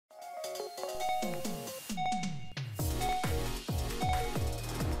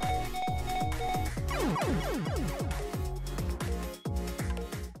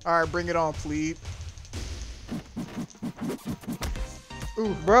All right, bring it on, plebe.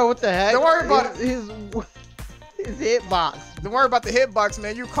 Ooh, bro, what the heck? Don't worry about his hitbox. Don't worry about the hitbox,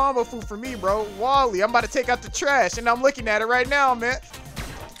 man. You combo food for me, bro. Wally, I'm about to take out the trash, and I'm looking at it right now, man.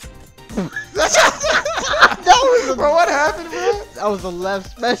 Bro, what happened, bro? That was a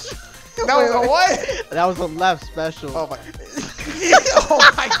left special. That was a what? That was a left special. Oh my. Oh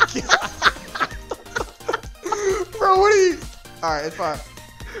my god. Bro, what are you? All right, it's fine.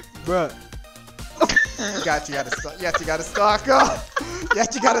 Bro. You gotta stock. You gotta stock up.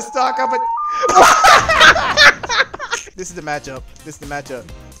 You gotta stock up. This is the matchup. This is the matchup.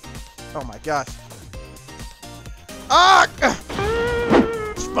 Oh my gosh. Ah!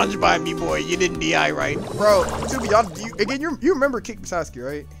 SpongeBob, me boy, you didn't DI right, bro. To be honest, you remember Kick Sasuke,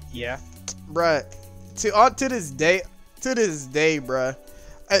 right? Yeah. Bruh, to this day, bruh.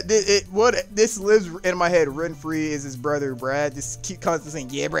 What this lives in my head rent free is his brother Brad. Just keep constantly saying,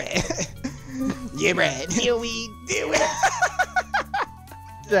 yeah, Brad. Yeah, Brad. Do it.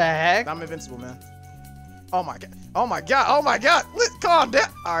 The heck? I'm invincible, man. Oh my god. Oh my god. Oh my god. Let's calm down.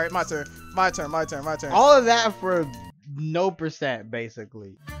 All right, my turn. My turn. All of that for no %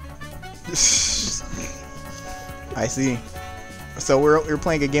 basically. I see. So we're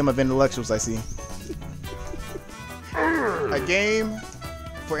playing a game of intellectuals, I see. A game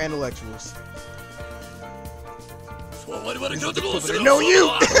for intellectuals. No, you!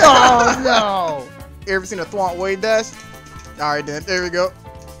 Oh no! You ever seen a Thwant Wave dash? Alright then, there we go.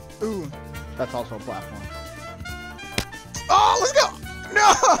 Ooh. That's also a platform. Oh, let's go!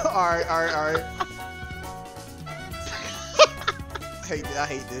 No! Alright. I hate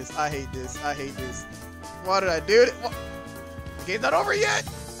this. Why did I do it? The game's not over yet!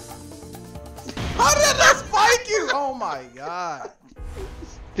 How did that spike you? Oh my god.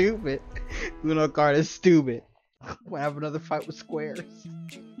 Stupid. Uno card is stupid. We'll have another fight with squares.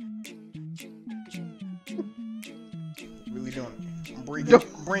 Really doing it. Bring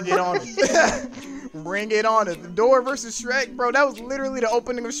it on us. Bring it on us. The door versus Shrek, bro. That was literally the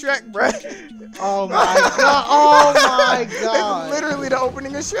opening of Shrek, bro. Oh my god. Oh my god. It's literally the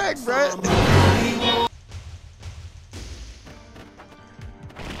opening of Shrek, bro.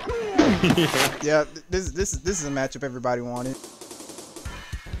 Yeah, this is a matchup everybody wanted.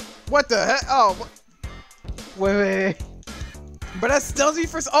 What the heck? Oh, wait. But that stuns me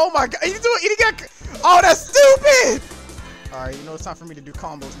for. Oh my god, he got. Oh, that's stupid. All right, you know it's time for me to do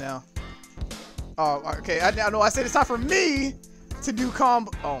combos now. Oh, okay. I know. I said it's time for me to do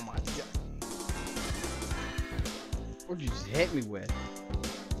combo. Oh my god. What'd you just hit me with?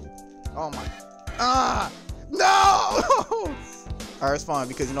 Oh my. Ah, no. All right, it's fine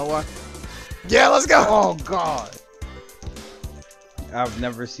because you know what? Yeah, let's go. Oh god. I've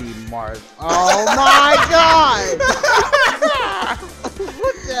never seen Mars. Oh my god!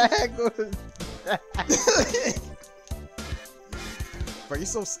 What the heck was that? Bro, you're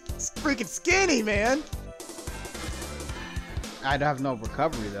so freaking skinny, man. I'd have no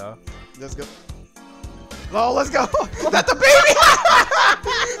recovery though. Let's go. Oh, let's go. That's the baby.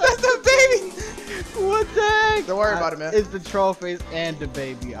 That's the baby. What the heck? Don't worry about it, man. It's the troll face and the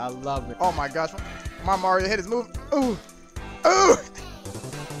baby. I love it. Oh my gosh. My Mario head is moving. Ooh. Ooh.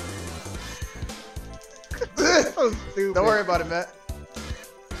 So stupid. Don't worry about it, man.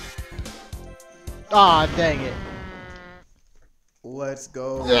 Aw, dang it. Let's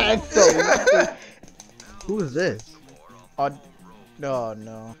go. Yeah, it's so stupid. Who is this?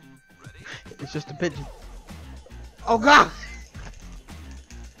 No. It's just a pigeon. Oh god!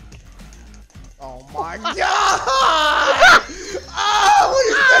 Oh my god! Oh, what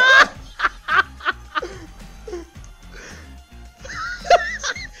is that?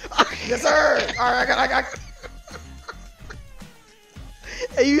 Yes, sir. All right, I got.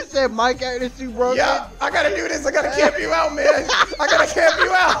 And you said my character's too broken? Yeah, I gotta do this. I gotta camp you out, man. I gotta camp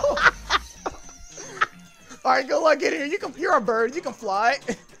you out. All right, good luck getting here. You're a bird. You can fly.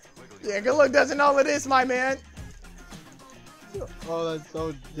 Yeah, good luck doing all of this, my man. Oh, that's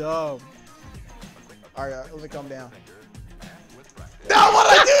so dumb. All right, let me come down. No, what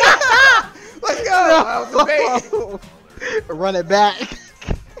did I do? Let's go. That was the bait. Run it back.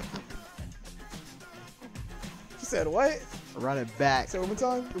 You said what? Run it back. Say it one more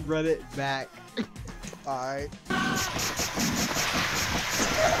time. Run it back. Alright.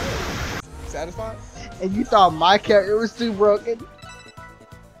 Satisfied? And you thought my character was too broken?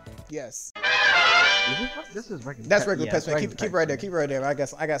 Yes. This is regular. That's regular yeah, pest man. Keep it right there. Keep it right there. I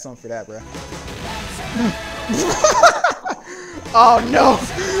got something for that, bro. Oh no!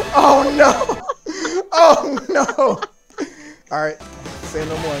 Oh no! Oh no! Alright. Say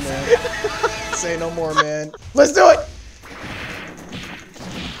no more, man. Say no more, man. Let's do it!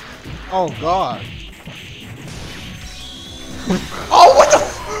 Oh god. Oh, what the?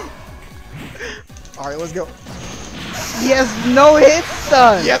 All right, let's go. Yes, no hit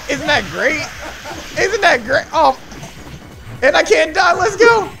stun. Yep, isn't that great? Isn't that great? Oh, and I can't die. Let's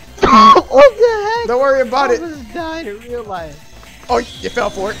go. What the heck? Don't worry about I it. almost died in real life. Oh, you fell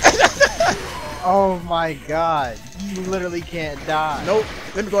for it. Oh my god. You literally can't die. Nope.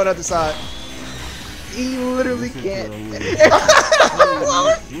 Let me go on the other side. You literally can't.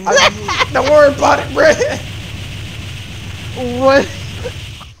 Don't worry about it, bro. What?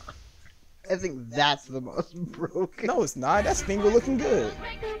 I think that's the most broken. No, it's not. That's finger looking good.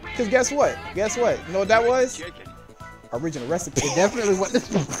 Cause guess what? Guess what? You know what that was? Original recipe. It definitely what this.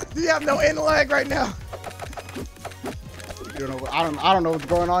 You have no end lag right now. You know, I don't know what's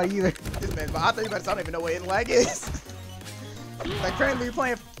going on either. This man, but I thought you better. I don't even know what end lag is. Like apparently you're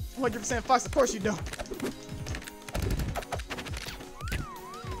playing 100% Fox. Of course you don't.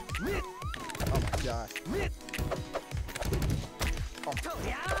 Oh my gosh. Oh.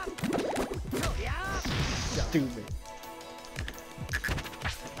 Stupid.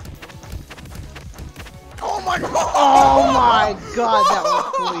 Oh my god! Oh my god, that was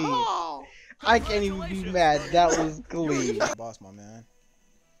clean. I can't even be mad. That was clean. Boss, my man.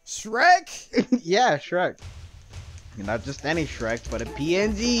 Shrek? Yeah, Shrek. Not just any Shrek, but a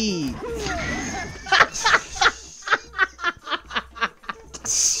PNG.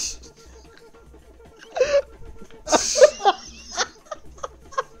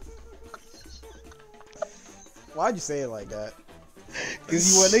 Why'd you say it like that?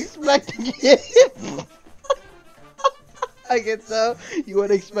 Because you weren't expecting it. I can tell you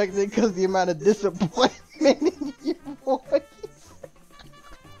weren't expecting it because the amount of disappointment in your voice.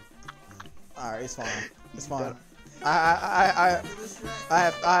 Alright, it's fine. It's fine. I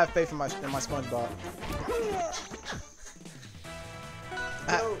have faith in my SpongeBob.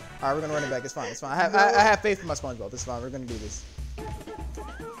 Alright, we're gonna run it back. It's fine. It's fine. I have faith in my SpongeBob. It's fine. We're gonna do this. What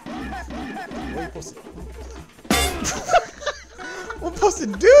are you supposed to? What am I supposed to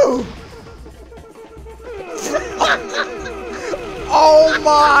do? Oh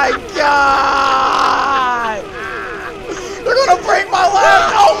my god! They're gonna break my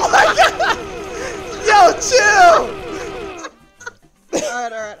leg! Oh my god! Yo, chill!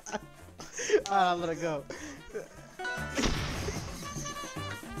 Alright. I'll let it go.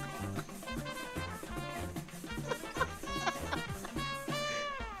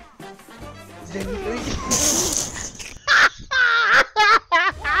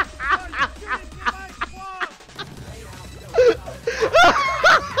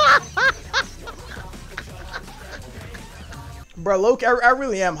 Bro, Loki, I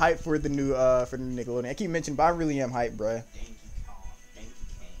really am hyped for the new Nickelodeon. I keep mentioning, but I really am hyped, bro.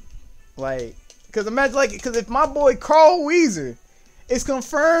 Like, cause imagine, like, cause if my boy Carl Weezer is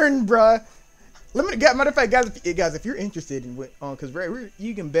confirmed, bro. Matter of fact, guys, if you're interested in what, cause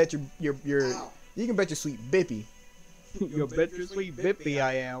you can bet you can bet your sweet Bippy. You bet your sweet Bippy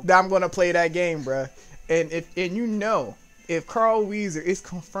I am. That I'm gonna play that game, bro. And if Carl Weezer is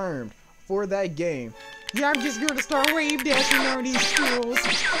confirmed for that game, yeah, I'm just gonna start wave dashing on these skills.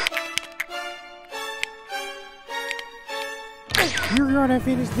 You're gonna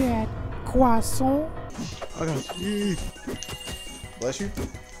finish that croissant? I gotta sneeze. Bless you.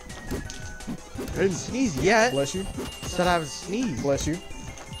 I didn't sneeze yet. Bless you. Said I was sneeze. Bless you.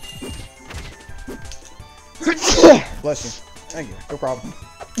 Bless you. Thank you. No problem.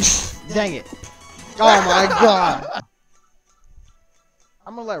 Dang it. Oh my god.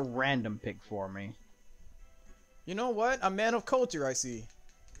 I'm gonna let random pick for me. You know what? A man of culture, I see.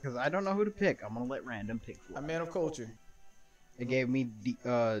 Because I don't know who to pick. I'm gonna let random pick for me. A man of culture. It gave me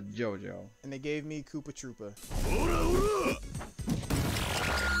JoJo. And they gave me Koopa Troopa.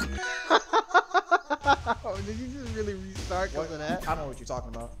 Oh, did you just really restart because of that? I don't know what you're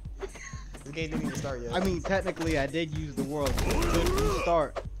talking about. The game didn't even start yet. I mean, technically, I did use the world. Good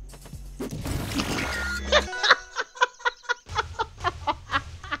restart.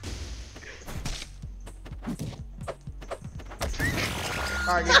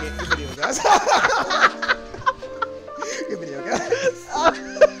 Alright, good video, guys. Good video, guys.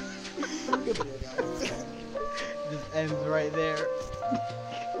 Good video, guys. Just ends right there.